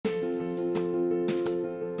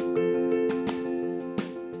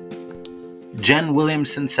Jen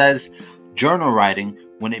Williamson says, journal writing,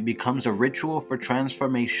 when it becomes a ritual for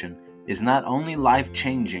transformation, is not only life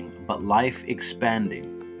changing, but life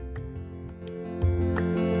expanding.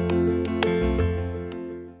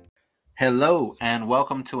 Hello, and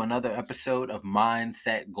welcome to another episode of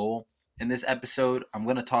Mindset Goal. In this episode, I'm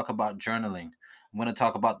going to talk about journaling. I'm going to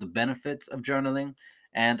talk about the benefits of journaling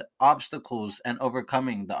and obstacles and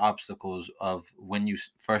overcoming the obstacles of when you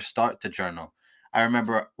first start to journal. I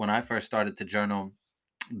remember when I first started to journal,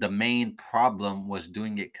 the main problem was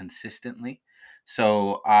doing it consistently.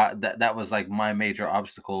 So that was like my major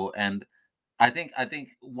obstacle. And I think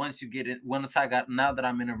once you get it, once I got now that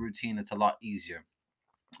I'm in a routine, it's a lot easier.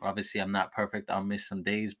 Obviously, I'm not perfect. I'll miss some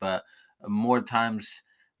days, but more times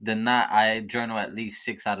than not, I journal at least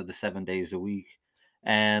 6 out of the 7 days a week,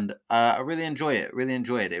 and I really enjoy it. Really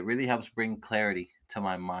enjoy it. It really helps bring clarity to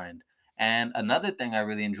my mind. And another thing I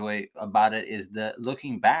really enjoy about it is the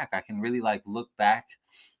looking back. I can really like look back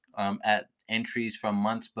at entries from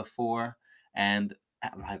months before and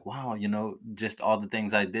like wow, just all the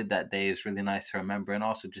things I did that day is really nice to remember, and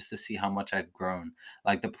also just to see how much I've grown,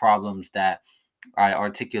 like the problems that I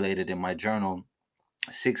articulated in my journal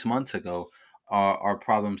 6 months ago are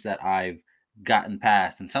problems that I've gotten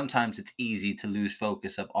past. And sometimes it's easy to lose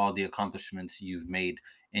focus of all the accomplishments you've made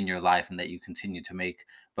in your life and that you continue to make.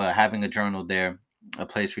 But having a journal there, a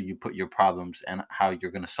place where you put your problems and how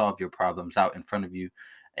you're going to solve your problems out in front of you,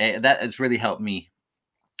 that has really helped me.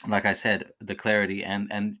 Like I said, the clarity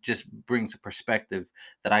and just brings a perspective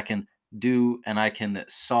that I can do and I can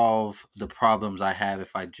solve the problems I have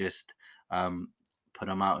if I just um, put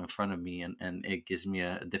them out in front of me, and it gives me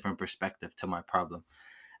a different perspective to my problem.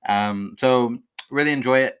 So really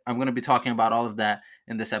enjoy it. I'm going to be talking about all of that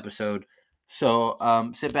in this episode. So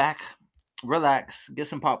sit back, relax, get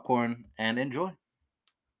some popcorn, and enjoy.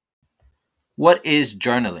 What is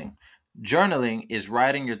journaling? Journaling is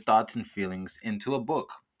writing your thoughts and feelings into a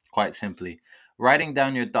book, quite simply. Writing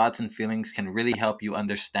down your thoughts and feelings can really help you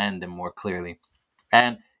understand them more clearly.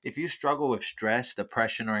 And if you struggle with stress,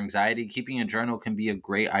 depression, or anxiety, keeping a journal can be a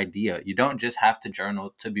great idea. You don't just have to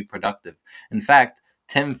journal to be productive. In fact,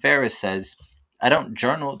 Tim Ferriss says, I don't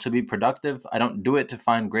journal to be productive. I don't do it to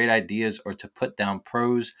find great ideas or to put down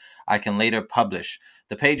prose I can later publish.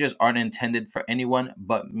 The pages aren't intended for anyone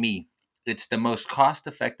but me. It's the most cost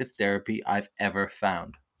effective therapy I've ever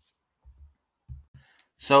found.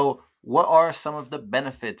 So, what are some of the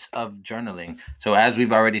benefits of journaling? So, as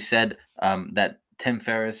we've already said, that Tim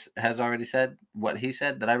Ferriss has already said what he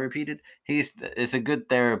said that I repeated. It's a good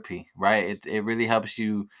therapy, right? It really helps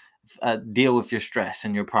you deal with your stress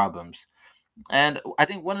and your problems. And I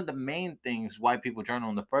think one of the main things why people journal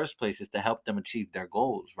in the first place is to help them achieve their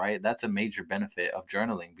goals, right? That's a major benefit of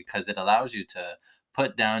journaling because it allows you to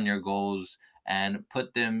put down your goals and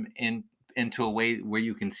put them into a way where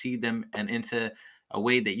you can see them and into a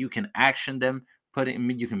way that you can action them,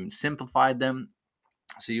 you can simplify them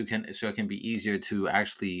so it can be easier to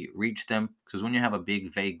actually reach them, because when you have a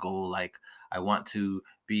big vague goal like I want to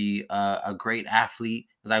be a great athlete,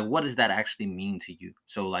 like what does that actually mean to you?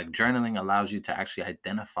 So like journaling allows you to actually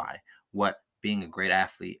identify what being a great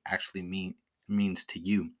athlete actually means to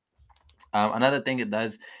you. Another thing it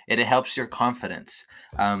does, it helps your confidence.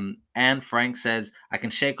 Anne Frank says, I can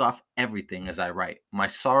shake off everything as I write. My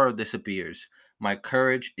sorrow disappears. My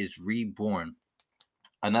courage is reborn.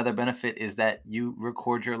 Another benefit is that you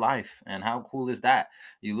record your life. And how cool is that?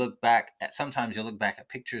 Sometimes you look back at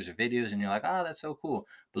pictures or videos and you're like, oh, that's so cool.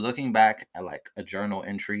 But looking back at like a journal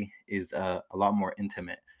entry is a lot more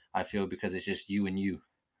intimate, I feel, because it's just you and you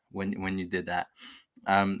when you did that.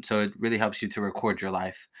 So it really helps you to record your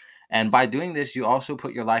life. And by doing this, you also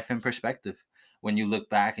put your life in perspective. When you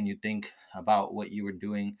look back and you think about what you were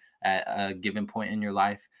doing at a given point in your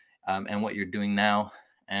life, and what you're doing now,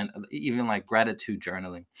 and even like gratitude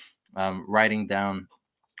journaling, writing down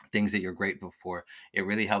things that you're grateful for, it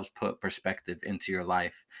really helps put perspective into your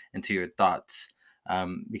life, into your thoughts.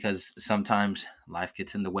 Because sometimes life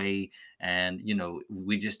gets in the way, and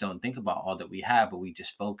we just don't think about all that we have, but we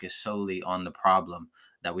just focus solely on the problem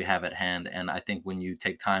that we have at hand. And I think when you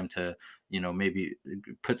take time to maybe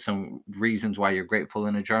put some reasons why you're grateful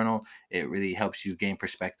in a journal, it really helps you gain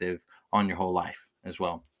perspective on your whole life as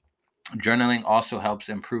well. Journaling also helps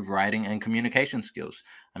improve writing and communication skills.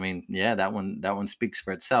 I mean, yeah, that one speaks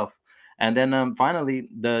for itself. And then finally,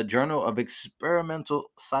 the Journal of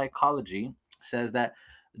Experimental Psychology says that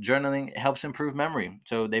journaling helps improve memory.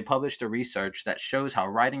 So they published a research that shows how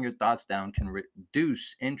writing your thoughts down can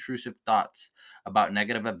reduce intrusive thoughts about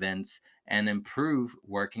negative events and improve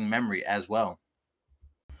working memory as well.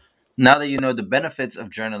 Now that you know the benefits of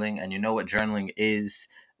journaling and you know what journaling is,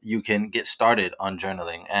 you can get started on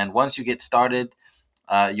journaling. And once you get started,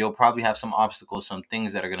 you'll probably have some obstacles, some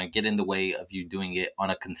things that are going to get in the way of you doing it on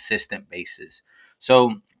a consistent basis.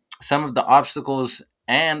 So, some of the obstacles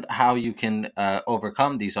and how you can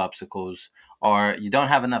overcome these obstacles are: you don't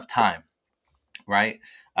have enough time, right?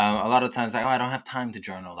 A lot of times, like, oh, I don't have time to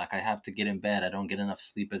journal. Like, I have to get in bed. I don't get enough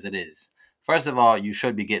sleep as it is. First of all, you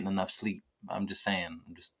should be getting enough sleep. I'm just saying.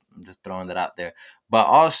 I'm just throwing that out there. But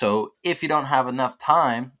also, if you don't have enough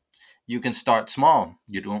time, you can start small.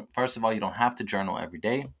 You don't. First of all, you don't have to journal every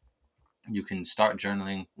day. You can start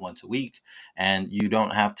journaling once a week, and you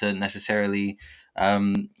don't have to necessarily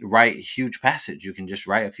write huge passage. You can just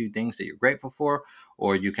write a few things that you're grateful for,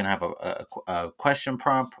 or you can have a question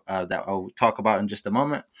prompt that I'll talk about in just a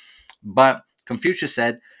moment. But Confucius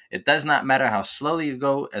said, it does not matter how slowly you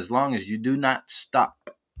go as long as you do not stop.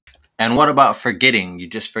 And what about forgetting? You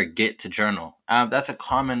just forget to journal. That's a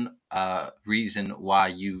common reason why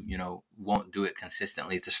you won't do it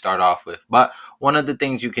consistently to start off with. But one of the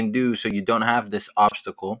things you can do so you don't have this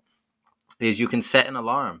obstacle is you can set an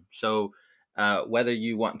alarm. So whether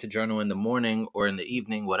you want to journal in the morning or in the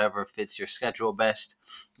evening, whatever fits your schedule best,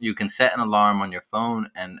 you can set an alarm on your phone,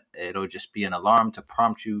 and it'll just be an alarm to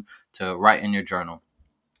prompt you to write in your journal.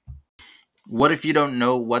 What if you don't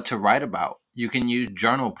know what to write about? You can use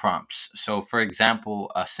journal prompts. So, for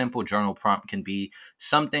example, a simple journal prompt can be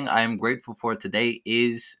something I am grateful for today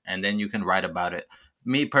is, and then you can write about it.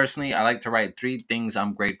 Me personally, I like to write three things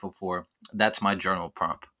I'm grateful for. That's my journal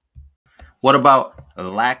prompt. What about a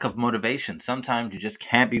lack of motivation? Sometimes you just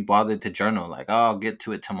can't be bothered to journal, like, oh, I'll get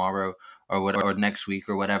to it tomorrow or whatever, or next week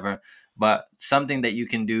or whatever. But something that you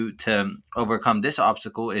can do to overcome this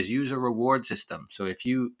obstacle is use a reward system. So if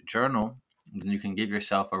you journal, then you can give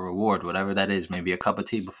yourself a reward, whatever that is, maybe a cup of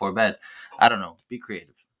tea before bed. I don't know. Be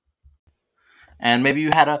creative. And maybe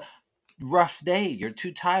you had a rough day, you're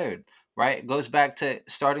too tired, right? It goes back to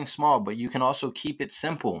starting small, but you can also keep it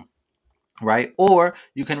simple, right? Or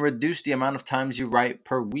you can reduce the amount of times you write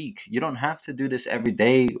per week. You don't have to do this every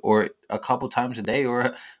day or a couple times a day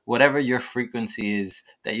or whatever your frequency is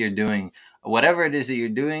that you're doing. Whatever it is that you're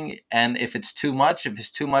doing, and if it's too much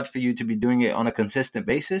for you to be doing it on a consistent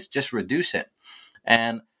basis, just reduce it.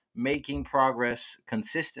 And making progress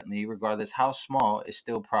consistently, regardless how small, is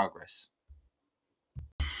still progress.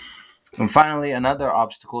 And finally, another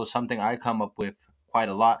obstacle, something I come up with quite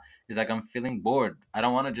a lot, is like I'm feeling bored. I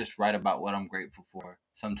don't want to just write about what I'm grateful for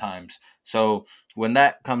sometimes. So when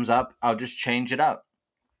that comes up, I'll just change it up.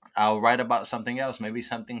 I'll write about something else, maybe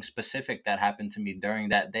something specific that happened to me during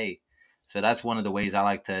that day. So that's one of the ways I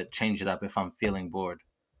like to change it up if I'm feeling bored.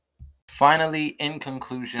 Finally, in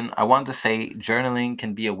conclusion, I want to say journaling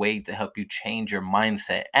can be a way to help you change your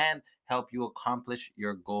mindset and help you accomplish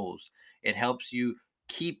your goals. It helps you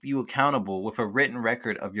keep you accountable with a written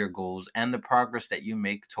record of your goals and the progress that you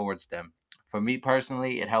make towards them. For me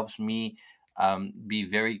personally, it helps me be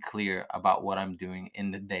very clear about what I'm doing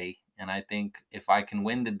in the day. And I think if I can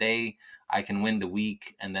win the day, I can win the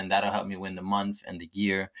week, and then that'll help me win the month and the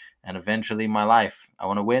year, and eventually my life. I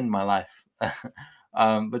want to win my life.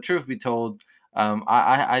 But truth be told,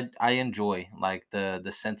 I enjoy like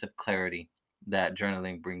the sense of clarity that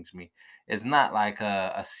journaling brings me. It's not like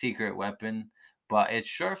a secret weapon, but it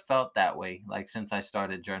sure felt that way. Like since I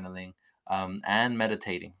started journaling, and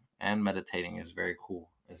meditating, and meditating is very cool.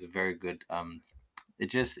 It's a very good. It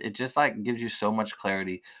just like gives you so much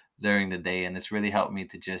clarity during the day, and it's really helped me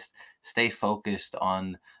to just stay focused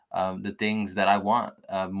on the things that I want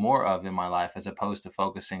more of in my life, as opposed to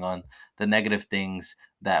focusing on the negative things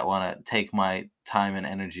that want to take my time and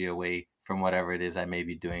energy away from whatever it is I may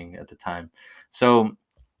be doing at the time. So,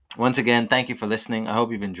 once again, thank you for listening. I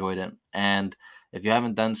hope you've enjoyed it. And if you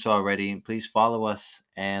haven't done so already, please follow us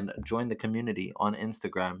and join the community on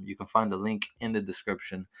Instagram. You can find the link in the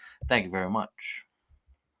description. Thank you very much.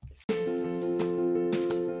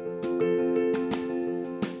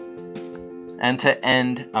 And to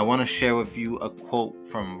end, I want to share with you a quote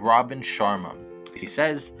from Robin Sharma. He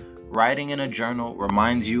says, writing in a journal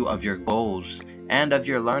reminds you of your goals and of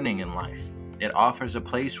your learning in life. It offers a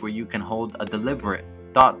place where you can hold a deliberate,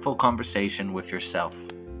 thoughtful conversation with yourself.